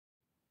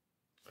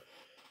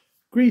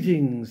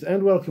Greetings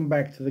and welcome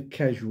back to the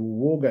Casual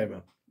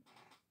Wargamer.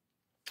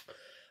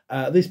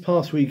 This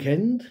past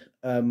weekend,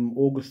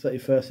 August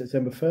 31st,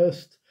 September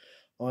 1st,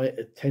 I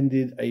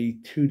attended a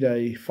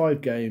 2-day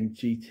 5-game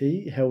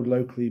GT held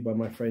locally by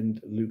my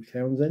friend Luke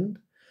Townsend.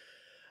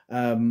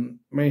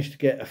 Managed to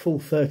get a full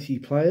 30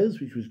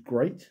 players, which was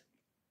great.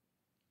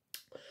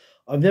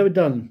 I've never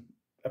done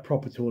a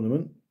proper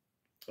tournament.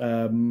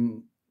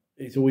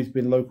 It's always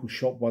been local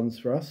shop ones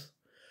for us.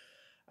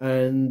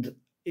 And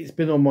it's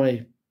been on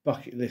my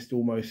bucket list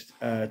almost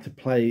to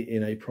play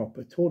in a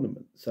proper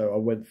tournament. So I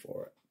went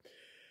for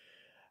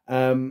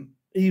it.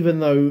 Even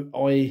though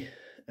I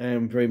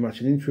am very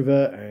much an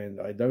introvert and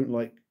I don't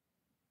like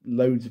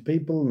loads of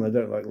people and I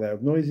don't like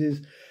loud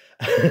noises,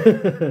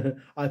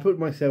 I put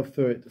myself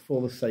through it for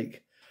the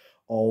sake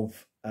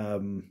of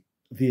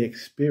the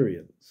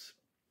experience.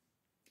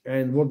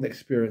 And what an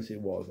experience it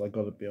was, I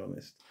got to be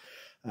honest.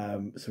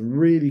 Some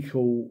really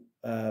cool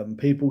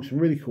people, some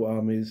really cool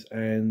armies,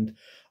 and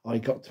I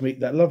got to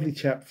meet that lovely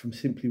chap from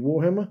Simply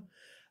Warhammer.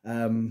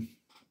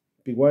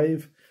 Big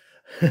wave.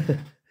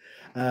 Didn't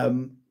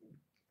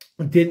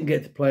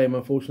get to play him,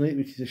 unfortunately,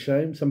 which is a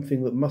shame.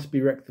 Something that must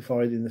be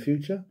rectified in the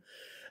future.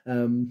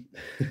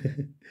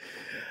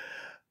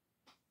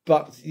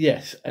 But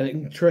yes, an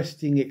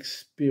interesting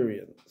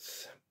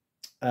experience.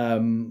 So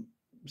I'm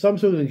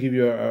sort of going to give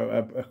you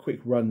a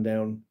quick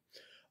rundown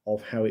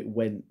of how it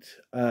went.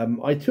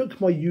 I took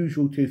my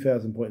usual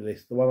 2,000 point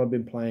list, the one I've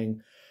been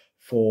playing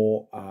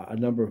for a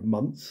number of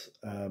months,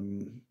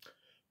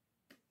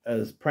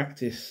 as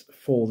practice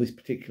for this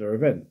particular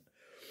event.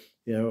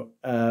 You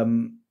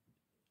know,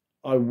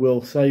 I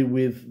will say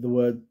with the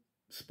word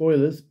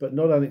spoilers, but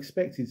not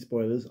unexpected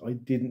spoilers, I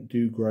didn't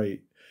do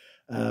great.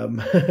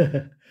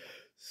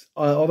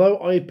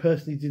 Although I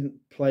personally didn't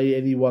play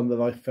anyone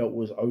that I felt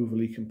was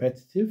overly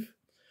competitive,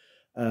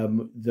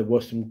 there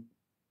were some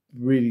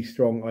really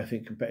strong, I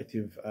think,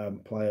 competitive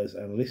players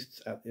and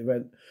lists at the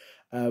event.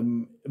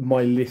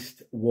 My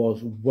list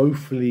was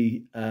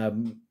woefully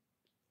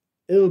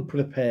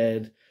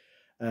ill-prepared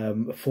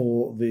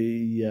for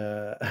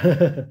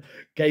the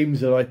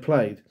games that I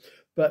played.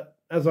 But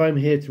as I'm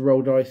here to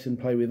roll dice and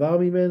play with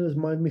army men, as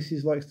my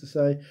missus likes to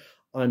say,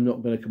 I'm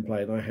not going to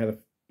complain. I had an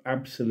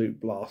absolute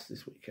blast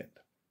this weekend.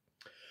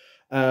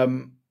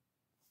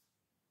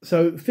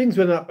 So things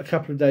went up a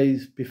couple of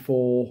days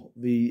before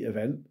the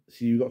event.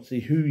 So you got to see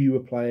who you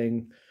were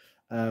playing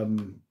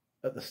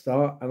at the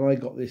start. And I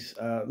got this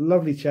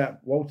lovely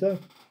chap, Walter.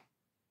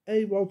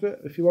 Hey, Walter,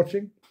 if you're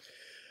watching.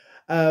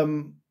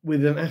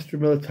 With an Astra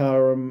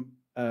Militarum,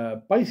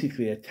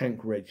 basically a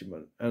tank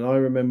regiment. And I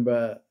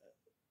remember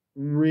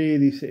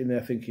really sitting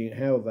there thinking,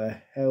 how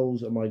the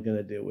hells am I going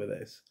to deal with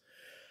this?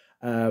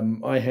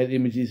 I had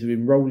images of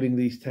him rolling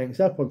these tanks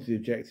up onto the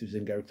objectives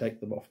and go, take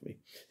them off me.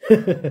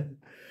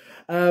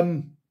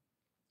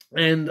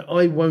 And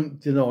I won't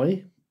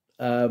deny,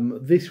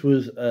 this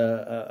was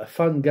a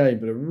fun game,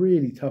 but a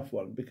really tough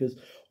one, because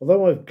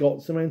although I've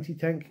got some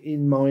anti-tank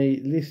in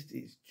my list,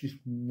 it just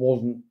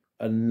wasn't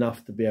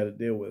enough to be able to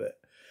deal with it.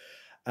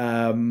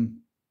 And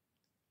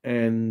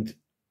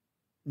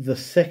the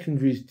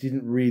secondaries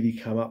didn't really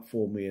come up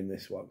for me in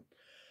this one.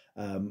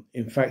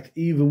 In fact,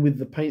 even with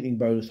the painting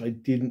bonus, I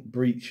didn't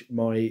breach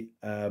my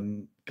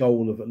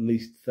goal of at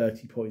least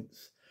 30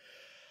 points.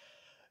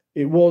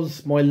 It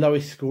was my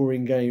lowest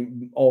scoring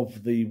game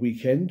of the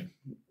weekend.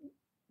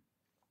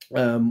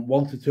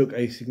 Walter took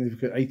a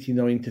significant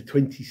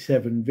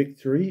 89-27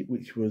 victory,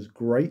 which was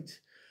great.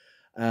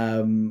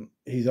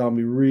 His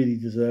army really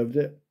deserved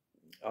it.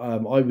 I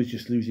was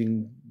just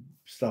losing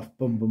stuff,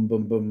 boom, boom,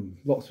 boom, boom,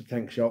 lots of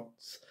tank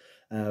shots.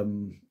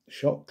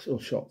 Shots.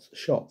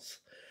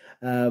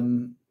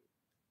 And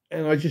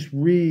I just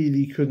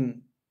really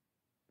couldn't,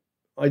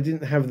 I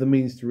didn't have the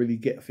means to really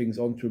get things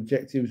onto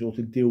objectives or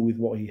to deal with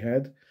what he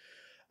had.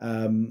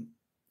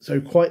 So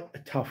quite a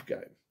tough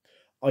game.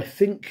 I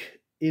think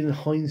in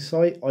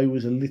hindsight, I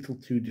was a little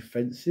too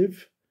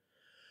defensive.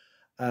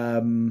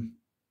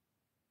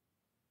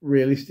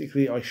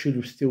 Realistically, I should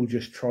have still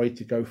just tried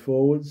to go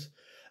forwards.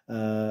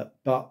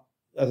 But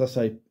as I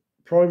say,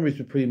 primaries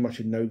were pretty much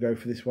a no-go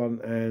for this one,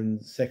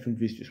 and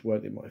secondaries just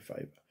weren't in my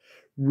favour.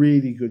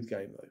 Really good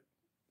game, though.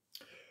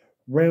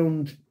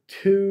 Round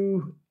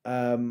 2,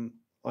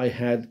 I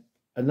had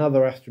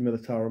another Astra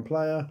Militarum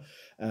player.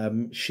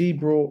 She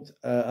brought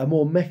a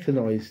more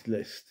mechanised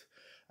list.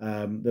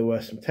 There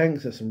were some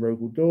tanks, there's some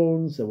Rogel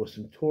Dawns, there were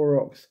some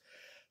Taurochs,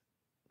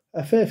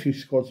 a fair few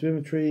squads of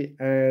infantry,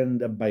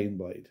 and a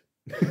Baneblade.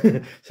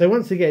 So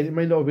once again, it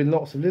may not have been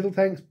lots of little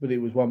tanks, but it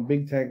was one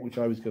big tank which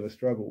I was going to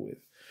struggle with.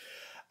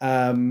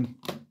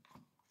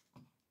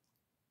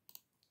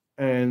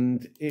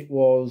 And it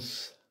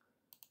was,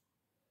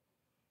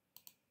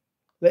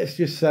 let's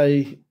just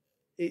say,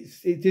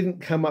 it didn't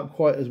come up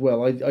quite as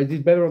well. I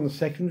did better on the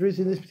secondaries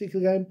in this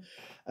particular game,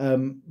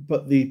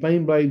 but the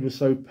Baneblade was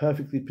so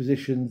perfectly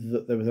positioned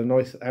that there was a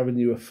nice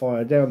avenue of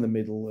fire down the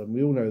middle, and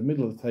we all know the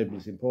middle of the table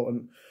is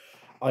important.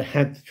 I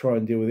had to try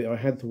and deal with it. I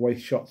had to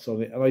waste shots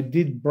on it, and I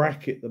did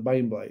bracket the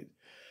Baneblade.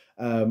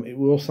 It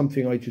was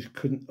something I just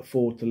couldn't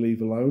afford to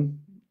leave alone.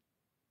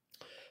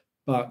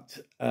 But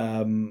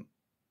the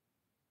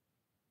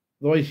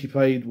way she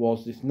played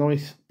was this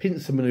nice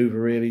pincer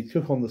maneuver, really.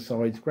 Took on the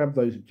sides, grabbed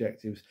those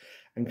objectives,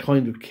 and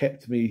kind of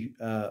kept me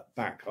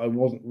back. I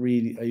wasn't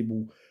really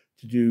able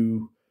to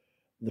do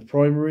the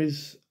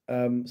primaries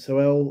so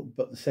well,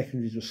 but the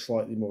secondaries were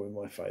slightly more in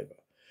my favour.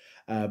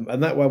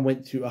 And that one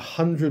went to a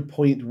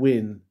 100-point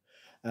win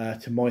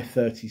to my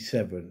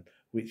 37,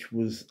 which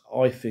was,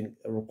 I think,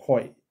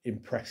 quite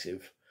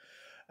impressive.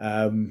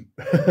 Things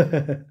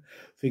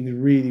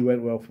really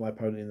went well for my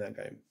opponent in that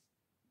game.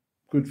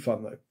 Good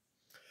fun, though.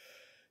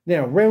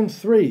 Now, round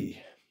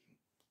 3.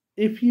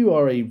 If you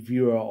are a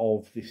viewer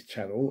of this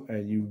channel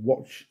and you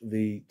watch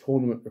the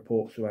tournament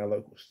reports from our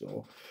local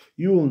store,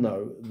 you will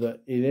know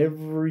that in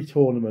every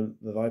tournament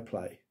that I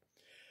play,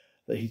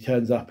 that he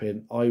turns up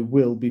in, I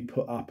will be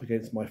put up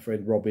against my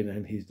friend Robin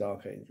and his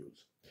Dark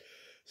Angels.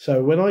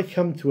 So when I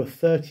come to a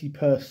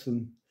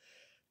 30-person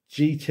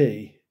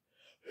GT,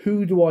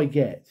 who do I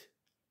get?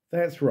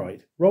 That's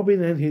right,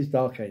 Robin and his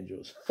Dark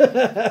Angels.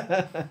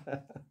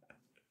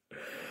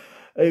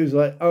 It was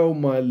like, oh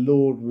my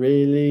lord,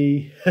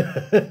 really?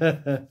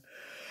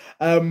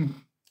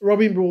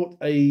 Robin brought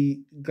a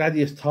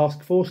Gladius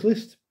task force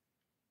list,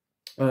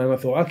 and I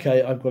thought,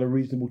 okay, I've got a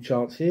reasonable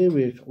chance here.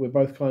 We're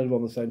both kind of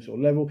on the same sort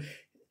of level.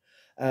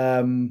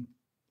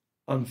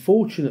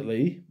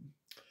 Unfortunately,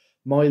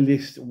 my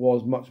list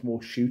was much more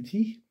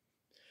shooty,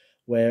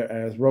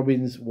 whereas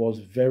Robin's was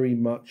very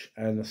much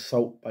an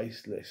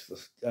assault-based list.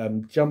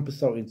 Jump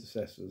assault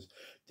intercessors,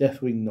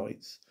 Deathwing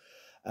Knights,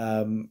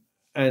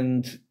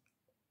 and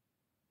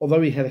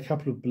although he had a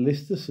couple of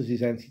ballistas as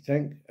his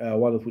anti-tank,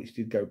 one of which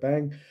did go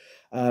bang,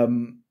 I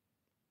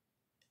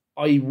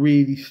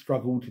really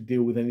struggled to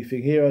deal with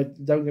anything here.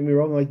 Don't get me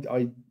wrong,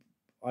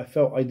 I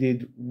felt I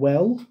did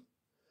well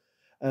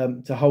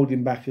to hold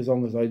him back as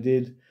long as I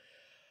did.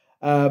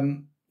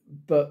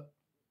 But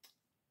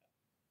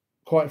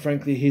quite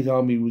frankly, his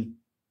army was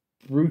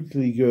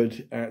brutally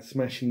good at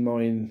smashing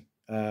mine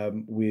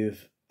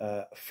with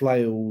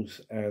flails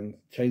and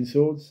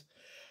chainswords.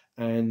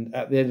 And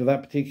at the end of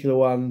that particular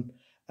one,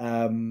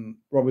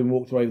 Robin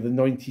walked away with a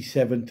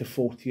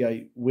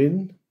 97-48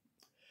 win.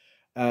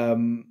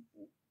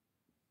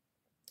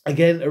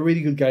 Again, a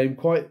really good game,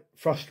 quite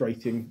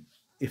frustrating,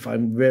 if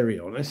I'm very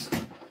honest,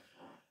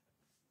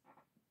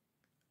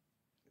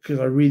 because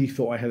I really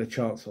thought I had a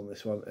chance on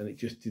this one and it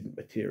just didn't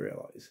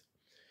materialise.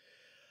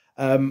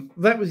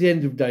 That was the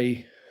end of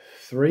day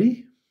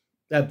 3.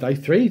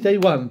 Day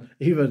 1,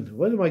 even.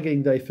 Where am I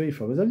getting day 3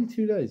 from? It's only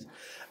 2 days.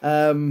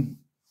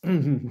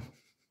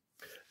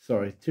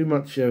 Sorry, too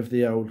much of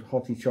the old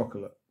hottie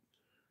chocolate.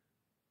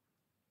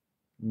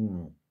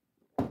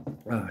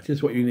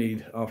 Just what you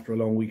need after a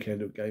long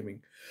weekend of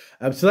gaming.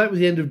 So that was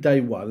the end of day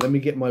 1. Let me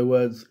get my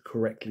words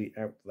correctly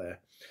out there.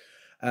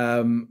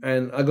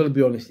 And I got to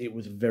be honest, it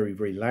was very,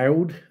 very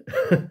loud.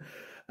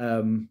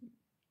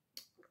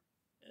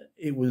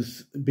 It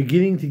was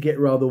beginning to get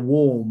rather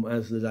warm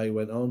as the day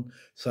went on.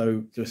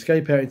 So to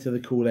escape out into the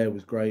cool air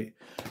was great.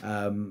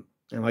 And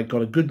I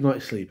got a good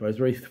night's sleep. I was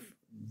very,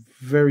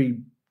 very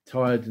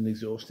tired and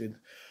exhausted,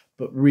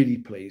 but really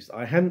pleased.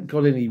 I hadn't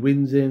got any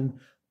wins in,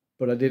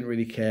 but I didn't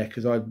really care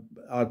because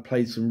I'd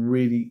played some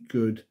really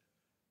good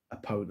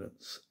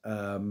opponents.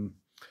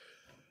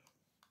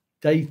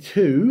 Day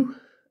 2,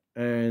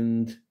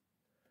 and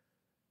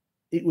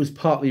it was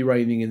partly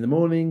raining in the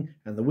morning,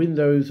 and the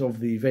windows of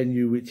the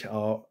venue, which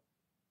had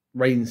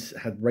rain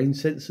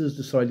sensors,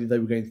 decided they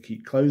were going to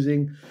keep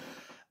closing.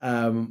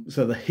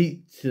 So the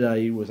heat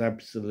today was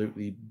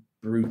absolutely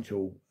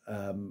brutal.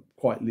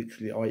 Quite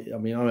literally, I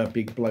mean, I'm a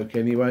big bloke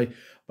anyway,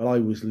 but I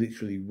was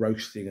literally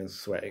roasting and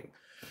sweating.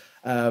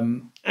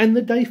 And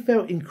the day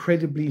felt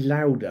incredibly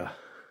louder,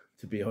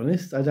 to be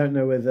honest. I don't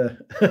know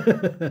whether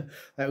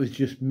that was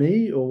just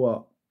me or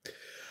what.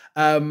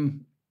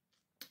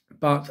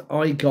 But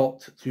I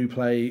got to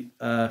play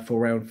for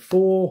round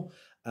 4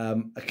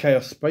 a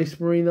Chaos Space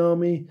Marine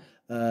army,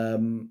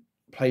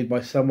 played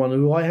by someone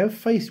who I have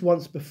faced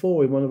once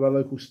before in one of our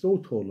local store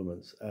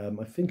tournaments.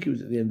 I think it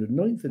was at the end of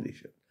 9th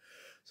edition.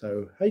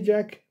 So, hey,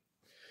 Jack.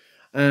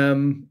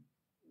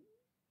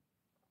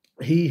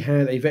 He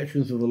had a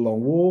Veterans of the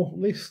Long War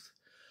list.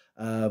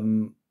 I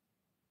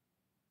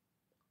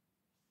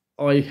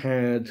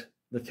had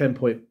the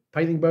 10-point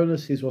painting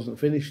bonus. His wasn't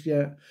finished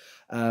yet.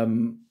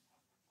 And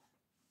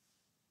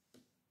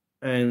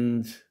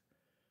I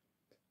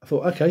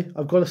thought, okay,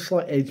 I've got a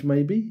slight edge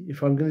maybe.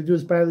 If I'm going to do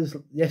as bad as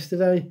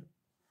yesterday,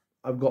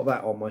 I've got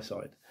that on my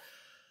side.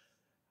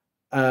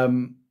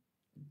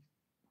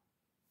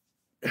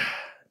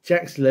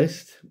 Jack's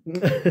list,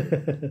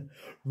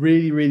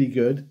 really, really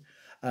good.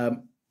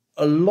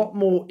 A lot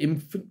more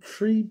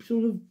infantry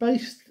sort of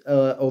based,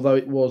 although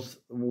it was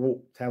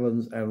Warp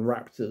Talons and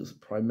Raptors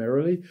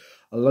primarily.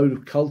 A load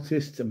of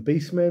cultists and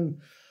beastmen,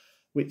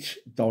 which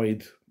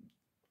died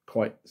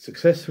quite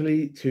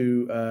successfully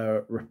to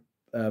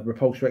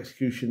Repulsor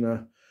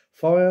Executioner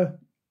fire.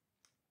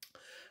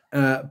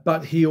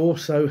 But he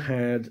also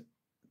had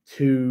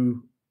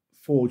 2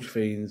 Forge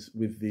Fiends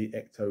with the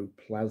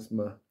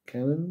ectoplasma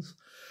cannons,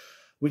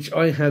 which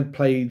I had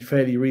played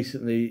fairly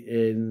recently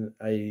in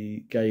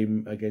a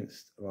game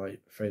against my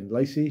friend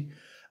Lacey,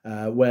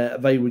 where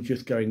they were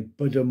just going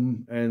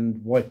budum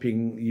and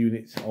wiping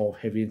units of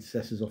heavy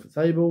intercessors off the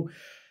table.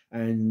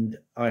 And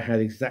I had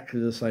exactly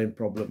the same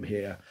problem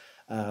here.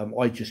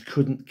 I just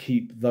couldn't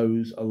keep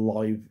those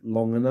alive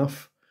long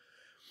enough.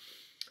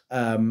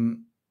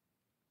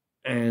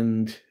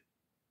 And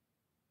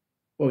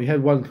well, he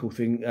had one cool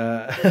thing.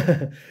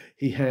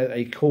 He had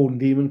a Khorne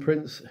Demon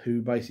Prince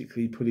who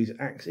basically put his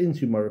axe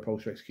into my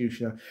Repulsor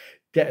Executioner,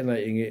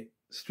 detonating it,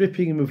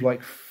 stripping him of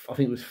like, I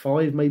think it was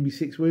 5, maybe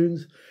 6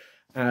 wounds,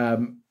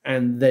 and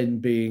then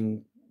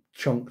being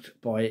chunked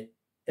by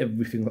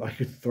everything that I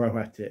could throw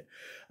at it.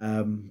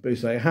 But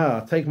he's like,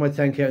 take my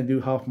tank out and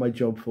do half my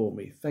job for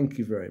me. Thank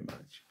you very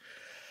much.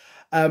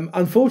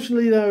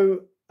 Unfortunately,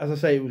 though, as I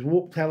say, it was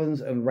Warp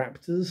Talons and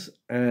Raptors,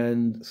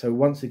 and so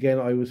once again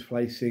I was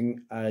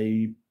facing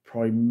a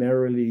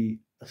primarily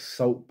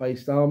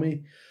assault-based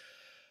army.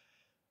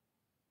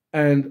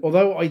 And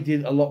although I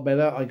did a lot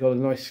better, I got a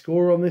nice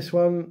score on this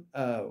one.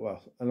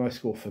 Well, a nice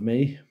score for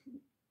me.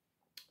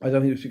 I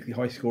don't think it was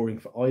particularly high scoring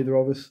for either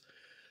of us.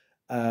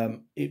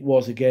 It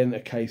was, again,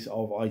 a case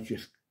of I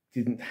just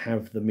didn't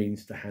have the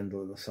means to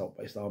handle an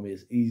assault-based army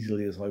as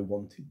easily as I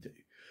wanted to.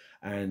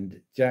 And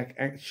Jack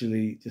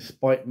actually,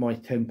 despite my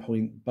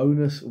 10-point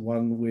bonus,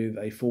 won with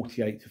a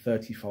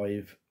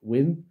 48-35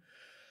 win.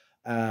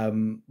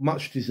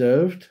 Much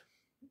deserved.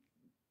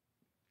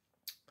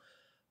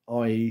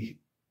 I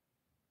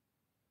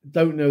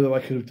don't know that I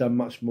could have done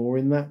much more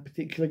in that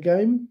particular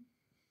game.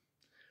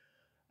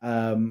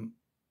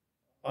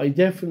 I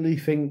definitely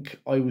think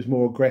I was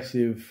more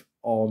aggressive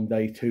on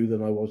day 2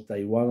 than I was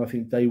day 1. I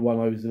think day 1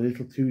 I was a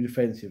little too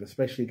defensive,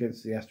 especially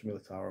against the Astra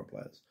Militara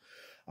players.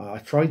 I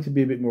tried to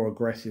be a bit more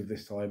aggressive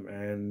this time,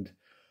 and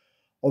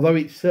although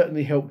it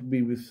certainly helped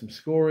me with some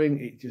scoring,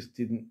 it just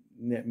didn't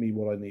net me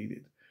what I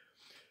needed.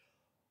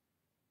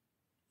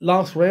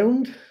 Last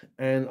round,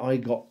 and I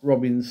got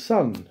Robin's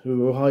son,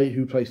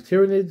 who plays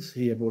Tyranids.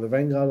 He brought a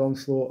Vanguard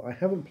Onslaught. I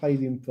haven't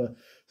played him for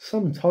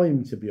some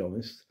time, to be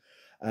honest.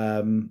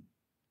 And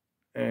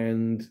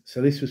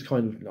so this was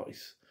kind of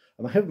nice.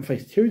 And I haven't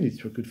faced Tyranids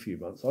for a good few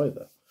months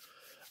either.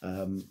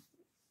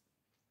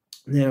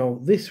 Now,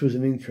 this was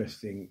an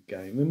interesting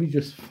game. Let me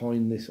just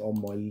find this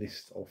on my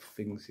list of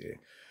things here,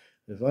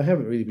 because I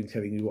haven't really been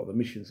telling you what the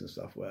missions and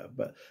stuff were.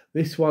 But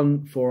this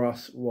one for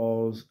us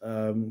was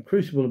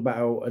Crucible of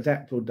Battle,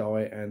 Adapt or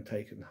Die, and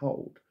Take and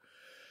Hold.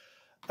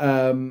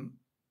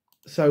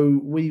 So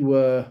we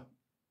were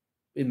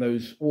in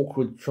those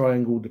awkward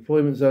triangle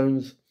deployment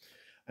zones,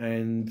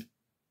 and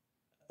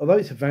although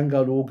it's a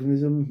Vanguard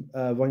organism,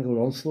 Vanguard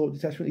Onslaught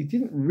detachment, he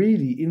didn't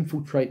really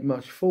infiltrate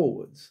much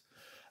forwards.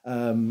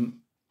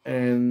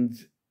 And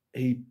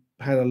he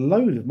had a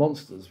load of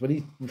monsters. When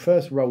he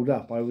first rolled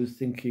up, I was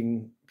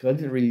thinking, because I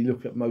didn't really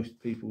look at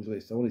most people's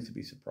lists, I wanted to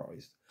be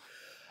surprised.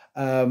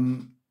 I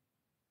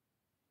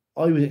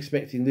was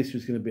expecting this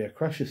was going to be a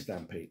Crusher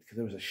Stampede, because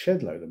there was a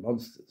shed load of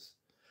monsters.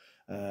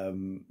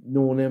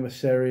 Norn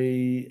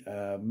Emissary,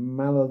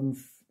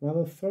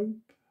 Malathope,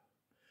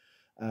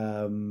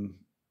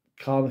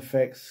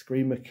 Carnifex,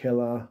 Screamer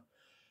Killer,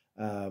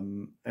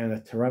 and a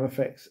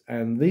Tyrannofex,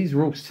 and these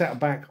were all sat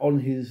back on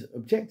his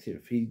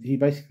objective. He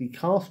basically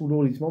castled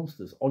all his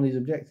monsters on his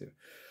objective,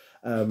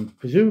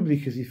 presumably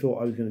because he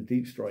thought I was going to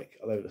deep strike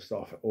a load of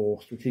stuff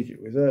or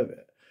strategic reserve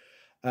it.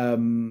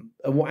 And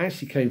what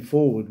actually came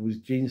forward was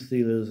Gene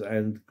Stealers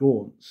and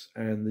Gaunts,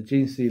 and the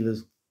Gene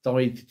Stealers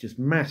died to just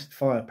massed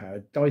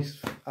firepower, dice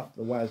up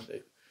the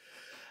wazoo.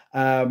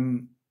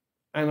 And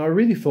I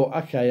really thought,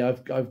 okay,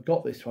 I've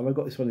got this one. I've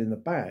got this one in the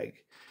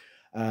bag.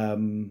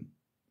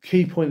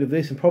 Key point of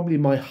this, and probably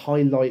my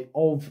highlight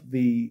of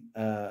the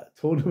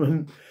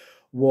tournament,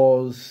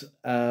 was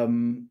my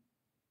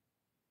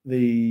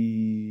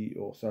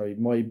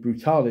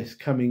Brutalis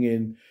coming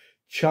in,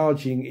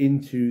 charging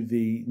into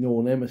the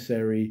Norn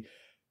Emissary,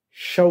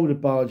 shoulder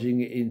barging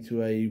it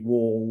into a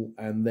wall,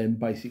 and then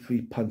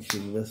basically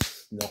punching the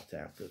snot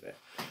out of it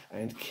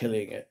and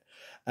killing it.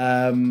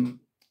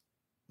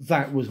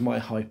 That was my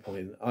high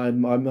point.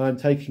 I'm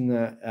taking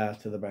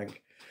that to the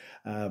bank.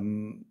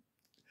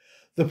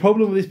 The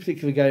problem with this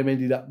particular game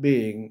ended up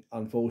being,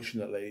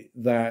 unfortunately,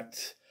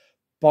 that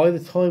by the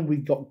time we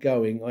got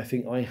going, I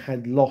think I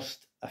had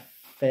lost a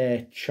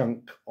fair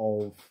chunk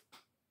of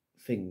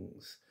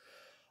things.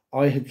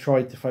 I had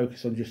tried to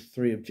focus on just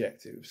 3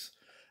 objectives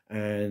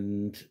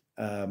and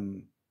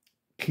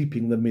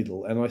keeping the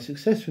middle, and I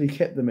successfully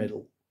kept the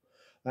middle.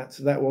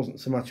 That wasn't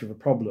so much of a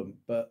problem,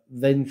 but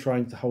then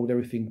trying to hold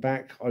everything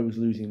back, I was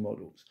losing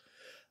models.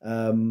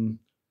 I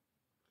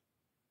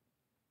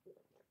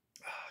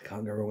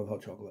can't go wrong with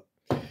hot chocolate.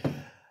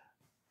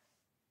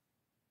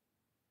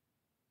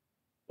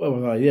 Where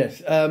was I?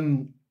 Yes.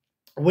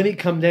 When it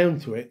come down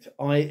to it,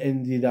 I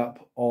ended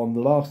up on the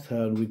last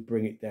turn with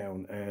Bring It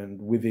Down,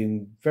 and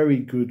within very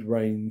good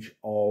range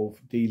of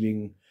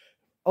dealing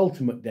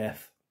ultimate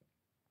death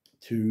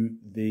to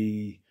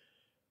the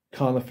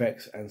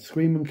Carnifex and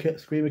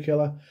Screamer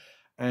Killer,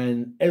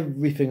 and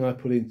everything I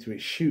put into it,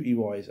 shooty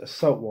wise,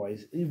 assault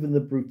wise, even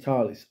the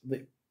Brutalis.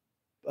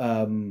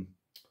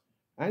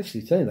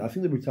 Actually, saying that, I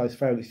think the Brutalis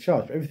failed its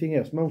charge, but everything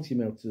else,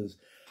 multi-melters,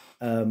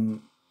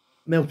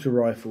 melter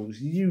rifles,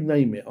 you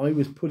name it, I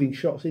was putting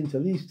shots into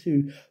these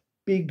two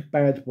big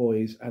bad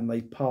boys, and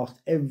they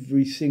passed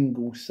every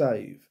single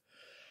save.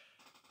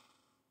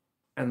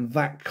 And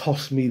that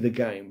cost me the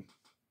game.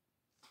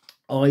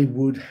 I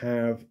would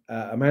have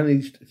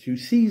managed to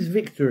seize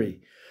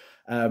victory.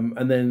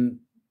 And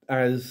then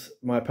as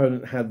my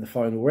opponent had the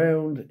final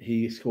round,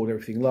 he scored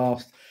everything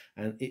last.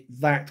 And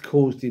that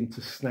caused him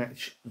to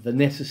snatch the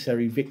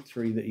necessary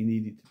victory that he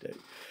needed to do.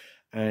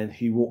 And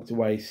he walked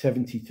away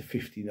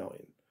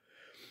 70-59.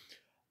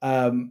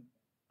 A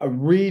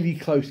really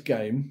close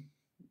game.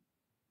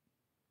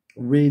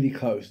 Really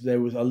close.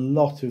 There was a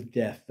lot of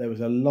death. There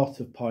was a lot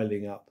of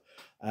piling up.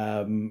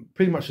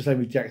 Pretty much the same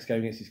with Jack's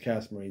game against his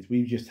Chaos Marines.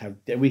 We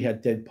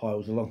had dead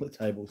piles along the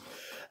tables.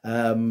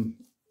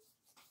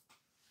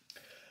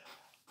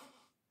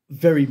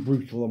 Very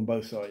brutal on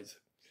both sides.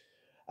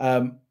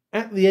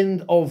 At the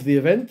end of the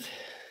event,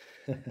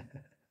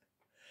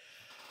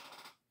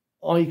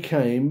 I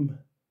came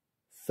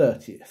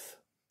 30th.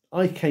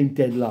 I came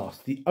dead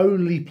last, the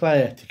only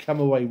player to come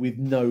away with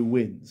no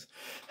wins.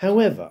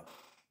 However,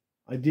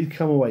 I did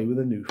come away with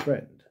a new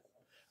friend.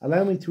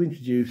 Allow me to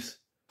introduce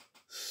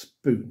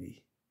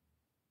Spoony.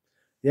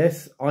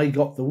 Yes, I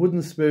got the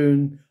wooden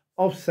spoon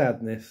of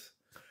sadness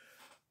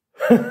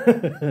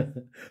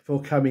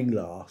for coming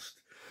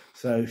last.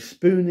 So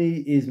Spoony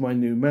is my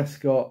new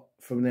mascot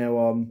from now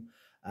on.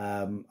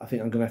 I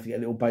think I'm going to have to get a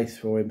little base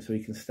for him so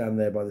he can stand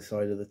there by the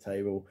side of the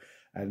table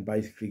and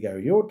basically go,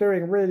 "You're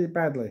doing really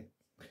badly."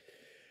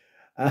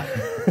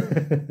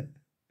 I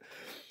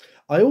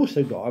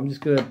also got, I'm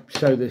just going to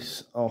show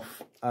this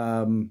off.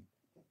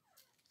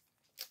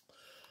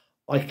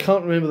 I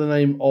can't remember the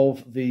name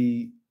of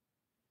the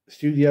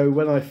studio.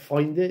 When I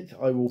find it,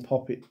 I will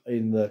pop it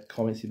in the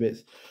commentsy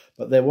bits.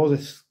 But there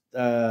was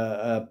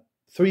a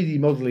 3D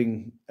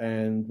modelling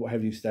and what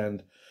have you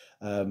stand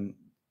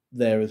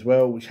there as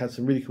well, which had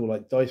some really cool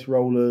like dice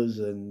rollers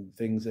and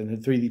things, and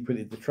had 3D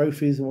printed the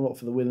trophies and whatnot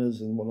for the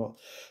winners and whatnot.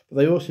 But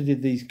they also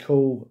did these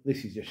cool,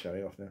 this is just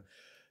showing off now,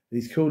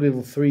 these cool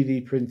little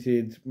 3D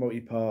printed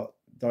multi-part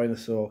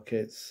dinosaur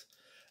kits.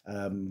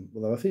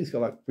 Although I think it's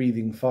got like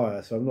breathing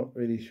fire, so I'm not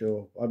really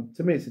sure.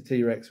 To me, it's a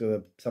T-Rex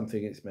with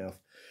something in its mouth.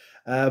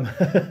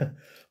 But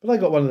I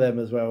got one of them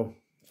as well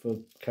for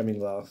coming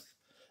last.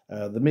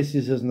 The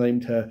missus has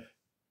named her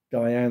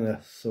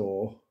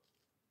Dianasaur,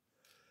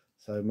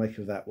 so make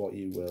of that what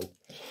you will.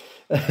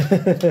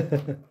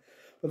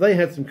 But they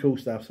had some cool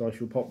stuff, so I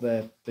shall pop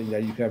their thing there.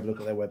 You can have a look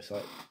at their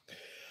website.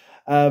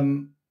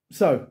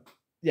 So,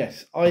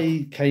 yes,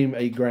 I came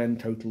a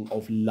grand total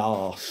of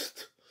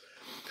last.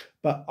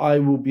 But I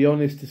will be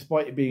honest,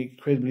 despite it being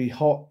incredibly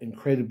hot,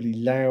 incredibly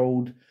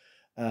loud,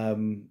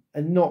 and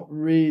not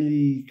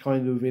really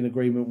kind of in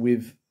agreement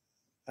with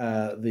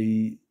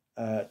the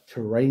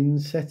terrain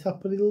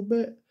setup a little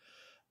bit.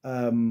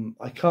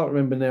 I can't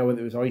remember now whether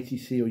it was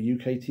ITC or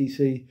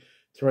UKTC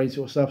terrain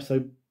sort of stuff.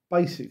 So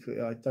basically,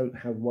 I don't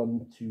have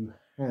one to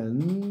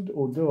hand,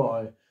 or do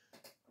I?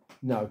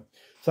 No.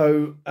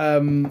 So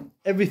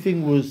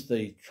everything was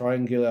the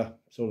triangular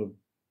sort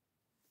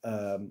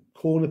of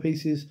corner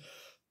pieces.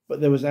 But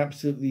there was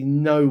absolutely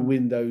no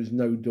windows,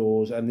 no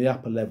doors, and the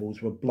upper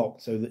levels were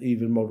blocked so that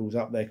even models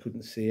up there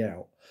couldn't see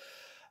out.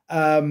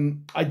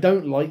 I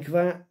don't like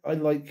that. I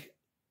like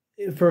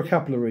it for a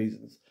couple of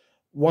reasons.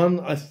 One,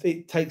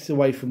 it takes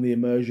away from the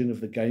immersion of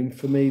the game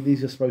for me.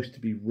 These are supposed to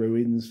be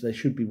ruins. There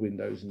should be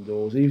windows and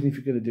doors. Even if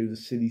you're going to do the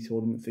silly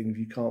tournament thing, if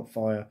you can't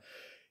fire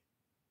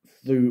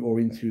through or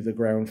into the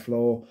ground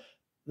floor,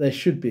 there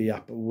should be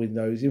upper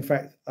windows. In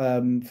fact,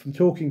 from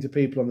talking to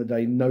people on the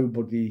day,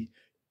 nobody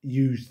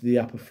used the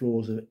upper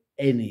floors of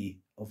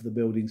any of the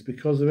buildings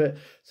because of it.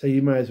 So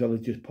you may as well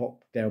have just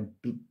popped down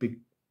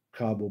big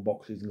cardboard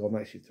boxes and gone,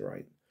 that's your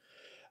terrain.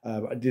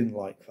 I didn't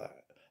like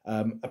that.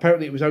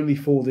 Apparently it was only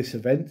for this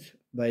event.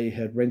 They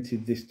had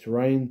rented this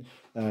terrain.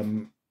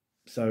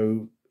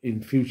 So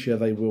in future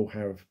they will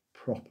have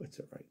proper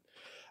terrain.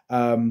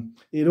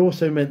 It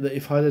also meant that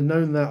if I'd have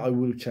known that, I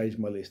would have changed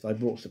my list. I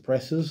brought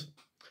suppressors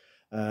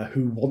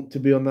who want to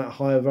be on that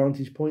higher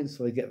vantage point,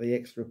 so they get the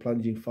extra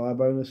plunging fire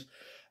bonus.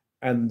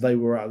 And they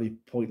were utterly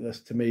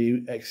pointless to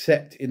me,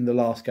 except in the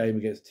last game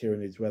against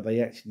Tyranids, where they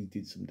actually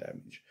did some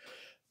damage.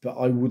 But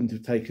I wouldn't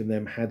have taken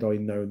them had I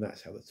known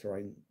that's how the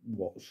terrain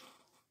was.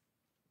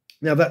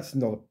 Now, that's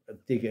not a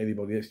dig at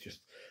anybody. It's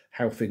just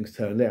how things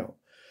turned out.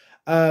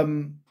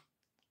 And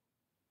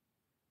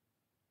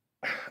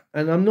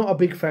I'm not a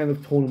big fan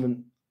of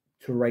tournament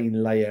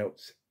terrain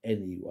layouts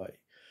anyway.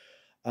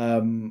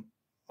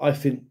 I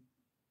think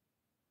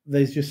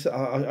there's just...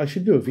 I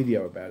should do a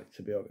video about it,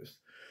 to be honest.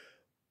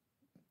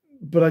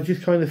 But I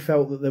just kind of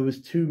felt that there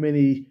was too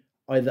many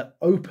either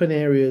open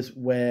areas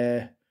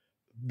where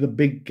the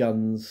big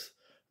guns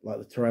like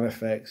the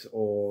Tyrannofex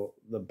or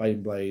the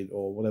Baneblade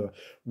or whatever,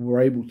 were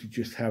able to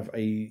just have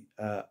a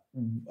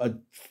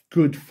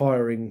good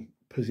firing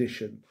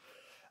position,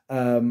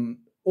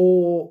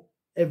 or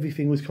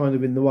everything was kind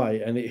of in the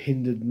way and it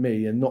hindered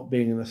me, and not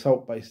being an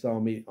assault-based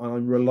army,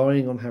 I'm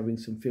relying on having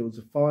some fields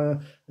of fire,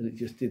 and it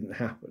just didn't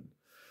happen.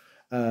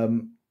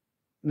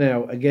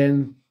 Now,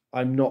 again,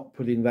 I'm not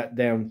putting that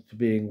down to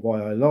being why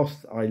I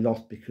lost. I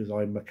lost because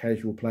I'm a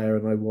casual player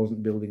and I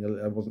wasn't building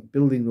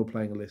nor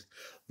playing a list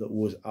that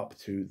was up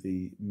to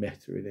the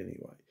meta in any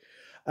way.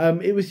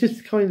 It was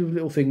just kind of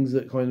little things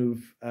that kind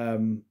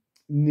of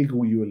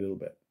niggle you a little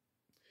bit.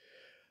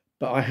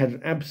 But I had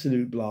an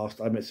absolute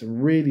blast. I met some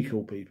really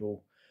cool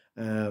people,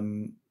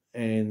 and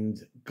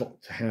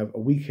got to have a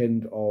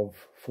weekend of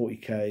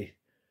 40k.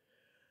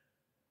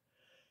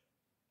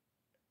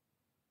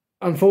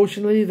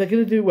 Unfortunately, they're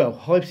going to do well.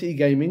 Hive City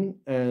Gaming,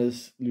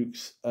 as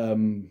Luke's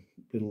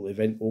little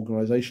event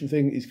organisation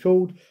thing is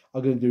called,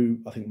 are going to do,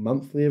 I think,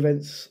 monthly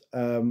events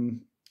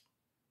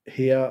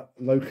here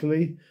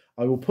locally.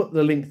 I will put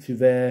the link to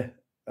their...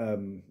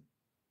 actually,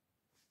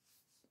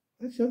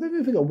 I don't know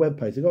if they've got a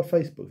webpage. They've got a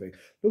Facebook thing.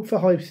 Look for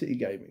Hive City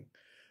Gaming.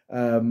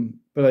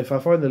 But if I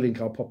find the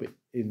link, I'll pop it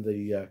in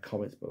the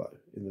comments below,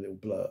 in the little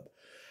blurb.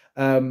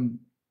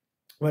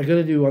 We're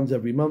going to do ones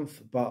every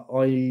month, but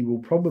I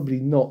will probably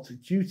not,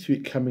 due to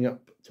it coming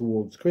up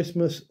towards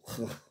Christmas,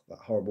 that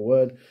horrible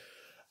word,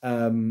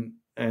 and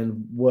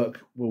work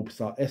will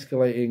start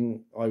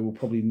escalating. I will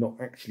probably not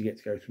actually get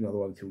to go to another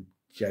one until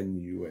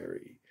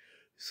January.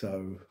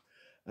 So,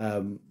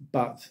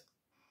 but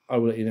I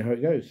will let you know how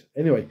it goes.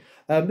 Anyway,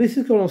 this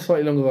has gone on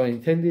slightly longer than I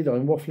intended.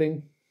 I'm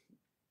waffling.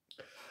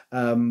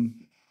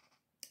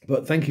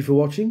 But thank you for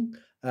watching.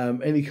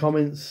 Any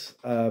comments,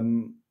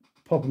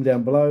 pop them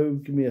down below.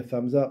 Give me a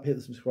thumbs up. Hit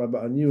the subscribe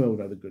button. You all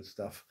know the good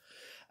stuff.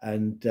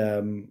 And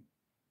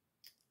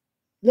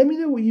let me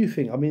know what you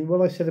think. I mean,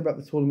 what I said about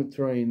the tournament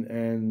terrain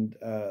and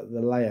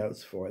the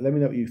layouts for it. Let me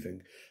know what you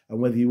think. And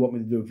whether you want me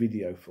to do a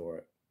video for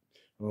it.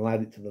 And I'll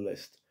add it to the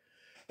list.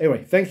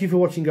 Anyway, thank you for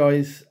watching,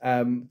 guys.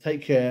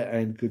 Take care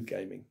and good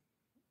gaming.